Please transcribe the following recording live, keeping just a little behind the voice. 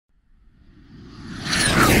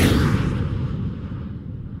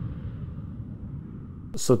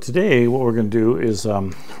So today what we're going to do is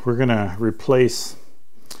we're going to replace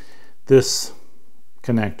this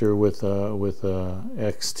connector with a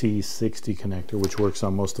XT60 connector, which works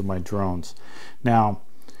on most of my drones. Now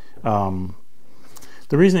the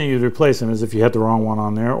reason that you'd replace them is if you had the wrong one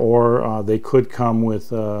on there, or they could come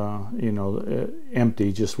with you know,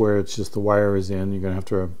 empty, just where it's just the wire is in. You're going to have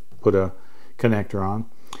to put a connector on.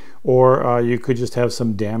 Or you could just have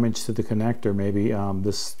some damage to the connector. Maybe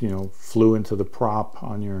this, you know, flew into the prop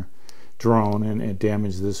on your drone and it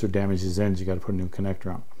damaged this or damaged these ends. You got to put a new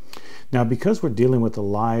connector on. Now, because we're dealing with a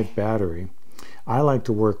live battery, I like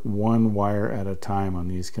to work one wire at a time on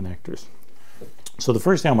these connectors. So the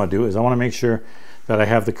first thing I'm going to do is I want to make sure that I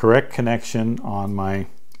have the correct connection on my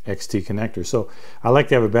XT connector. So I like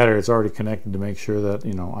to have a battery that's already connected to make sure that,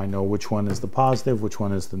 you know, I know which one is the positive, which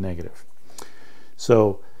one is the negative.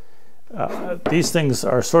 So these things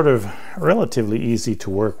are sort of relatively easy to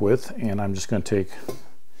work with, and I'm just going to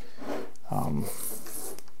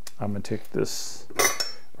take this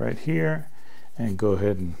right here and go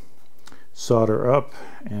ahead and solder up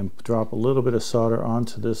and drop a little bit of solder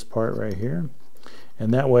onto this part right here,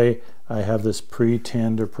 and that way I have this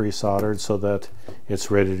pre-tinned or pre-soldered so that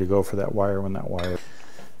it's ready to go for that wire when that wire.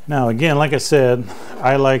 Now again, like I said,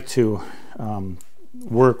 I like to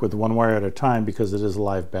work with one wire at a time because it is a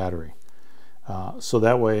live battery. So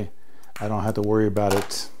that way I don't have to worry about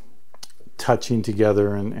it touching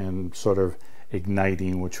together and sort of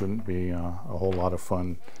igniting, which wouldn't be a whole lot of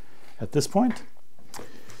fun at this point.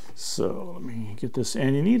 So let me get this,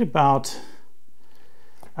 and you need about,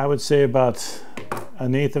 I would say about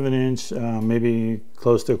 1/8 of an inch, maybe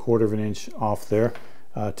close to 1/4 of an inch off there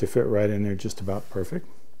to fit right in there just about perfect.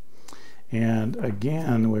 And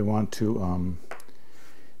again, we want to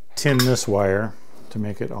tin this wire to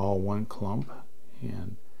make it all one clump,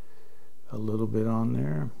 and a little bit on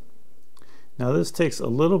there. Now this takes a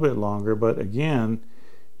little bit longer, but again,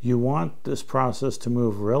 you want this process to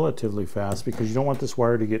move relatively fast because you don't want this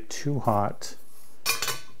wire to get too hot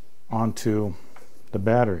onto the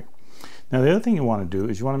battery. Now the other thing you want to do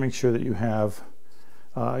is you want to make sure that you have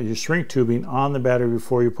your shrink tubing on the battery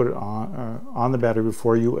before you put it on the battery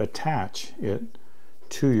before you attach it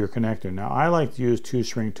to your connector. Now I like to use 2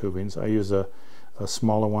 shrink tubings. I use a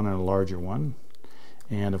smaller one and a larger one,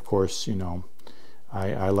 and of course, you know,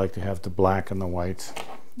 I like to have the black and the white,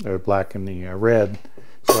 or black and the red,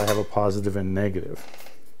 so I have a positive and negative.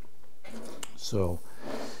 So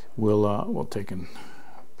we'll take and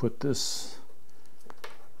put this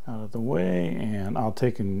out of the way, and I'll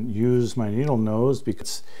take and use my needle nose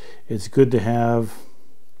because it's good to have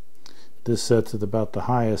this set to about the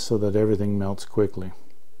highest so that everything melts quickly.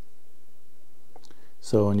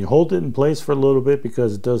 So, and you hold it in place for a little bit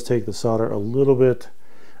because it does take the solder a little bit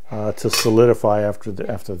to solidify after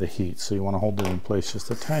the heat. So you want to hold it in place just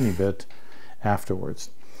a tiny bit afterwards.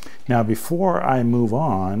 Now, before I move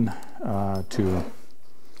on to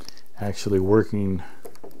actually working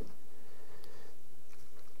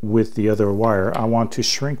with the other wire, I want to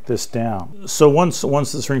shrink this down. So once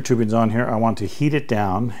the shrink tubing's on here, I want to heat it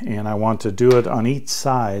down, and I want to do it on each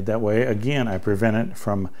side. That way, again, I prevent it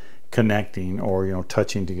from connecting or, you know,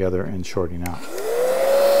 touching together and shorting out.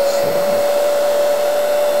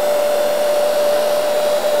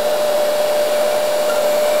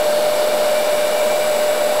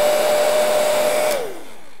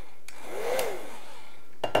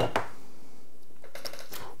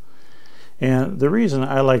 And the reason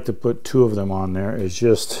I like to put 2 of them on there is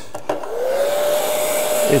it's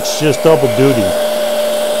just double duty.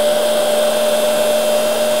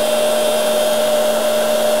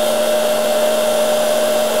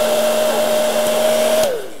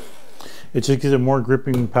 It just gives it more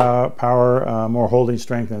gripping power, more holding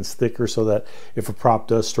strength, and it's thicker so that if a prop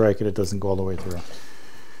does strike it, it doesn't go all the way through.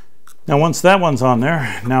 Now once that one's on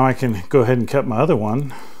there, now I can go ahead and cut my other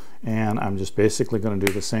one, and I'm just basically going to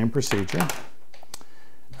do the same procedure.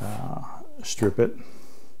 Strip it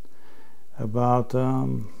about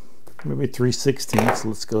maybe 3/16.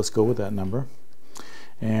 Let's go with that number.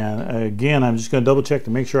 And again, I'm just going to double check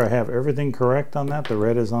to make sure I have everything correct on that. The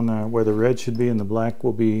red is on the, where the red should be, and the black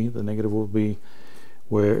will be, the negative will be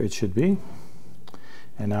where it should be.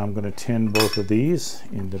 And now I'm going to tin both of these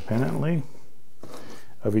independently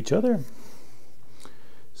of each other.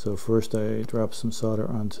 So first I drop some solder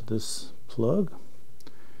onto this plug,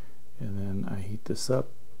 and then I heat this up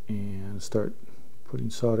and start putting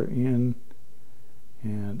solder in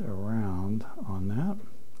and around on that.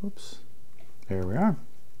 Oops, there we are.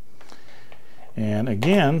 And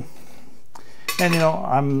again, and you know,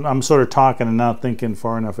 I'm sort of talking and not thinking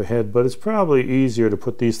far enough ahead, but it's probably easier to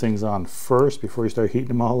put these things on first before you start heating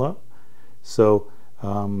them all up. So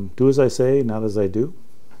Do as I say, not as I do.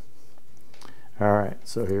 All right,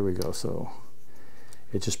 so here we go. So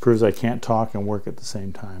it just proves I can't talk and work at the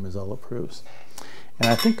same time, is all it proves. And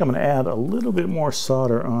I think I'm going to add a little bit more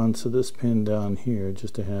solder onto this pin down here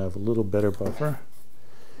just to have a little better buffer.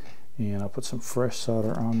 And I'll put some fresh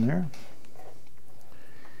solder on there.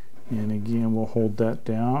 And again, we'll hold that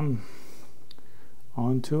down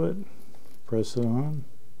onto it, press it on,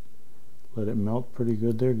 let it melt pretty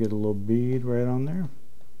good there, get a little bead right on there.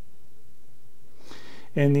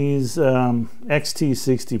 And these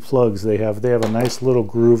XT60 plugs, they have a nice little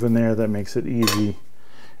groove in there that makes it easy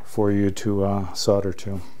for you to solder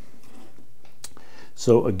to.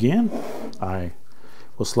 So again, I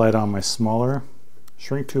will slide on my smaller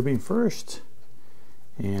shrink tubing first,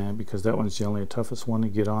 and because that one's generally the toughest one to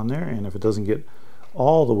get on there, and if it doesn't get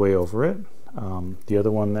all the way over it, the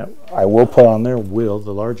other one that I will put on there will,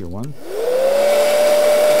 the larger one.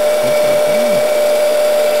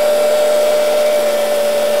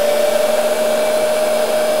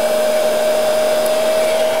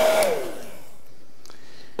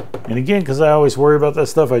 And again, because I always worry about that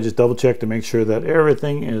stuff, I just double check to make sure that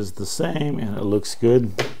everything is the same and it looks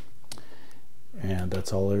good. And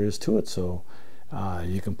that's all there is to it. So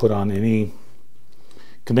you can put on any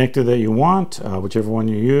connector that you want, whichever one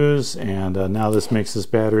you use. And now this makes this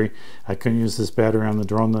battery, I couldn't use this battery on the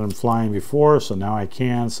drone that I'm flying before, so now I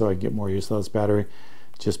can, so I get more use out of this battery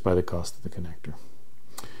just by the cost of the connector.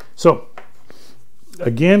 So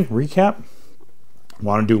again, recap.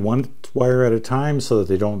 Want to do one wire at a time so that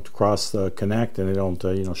they don't cross the connect and they don't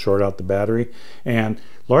you know, short out the battery. And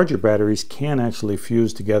larger batteries can actually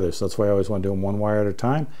fuse together, so that's why I always want to do them one wire at a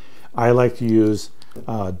time. I like to use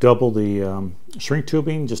double the shrink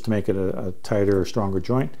tubing just to make it a tighter, stronger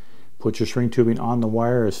joint. Put your shrink tubing on the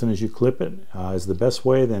wire as soon as you clip it is the best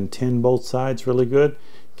way. Then tin both sides really good.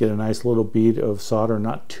 Get a nice little bead of solder,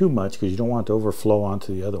 not too much because you don't want it to overflow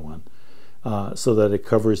onto the other one, so that it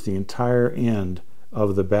covers the entire end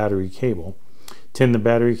of the battery cable. Tin the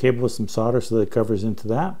battery cable with some solder so that it covers into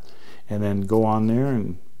that, and then go on there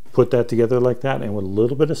and put that together like that, and with a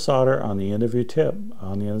little bit of solder on the end of your tip,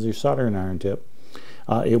 on the end of your soldering iron tip,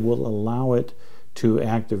 it will allow it to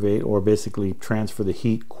activate or basically transfer the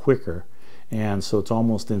heat quicker, and so it's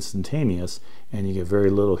almost instantaneous, and you get very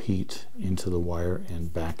little heat into the wire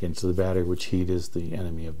and back into the battery, which heat is the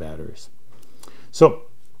enemy of batteries. So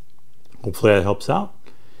hopefully that helps out,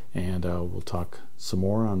 and we'll talk some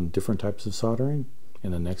more on different types of soldering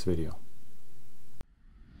in the next video.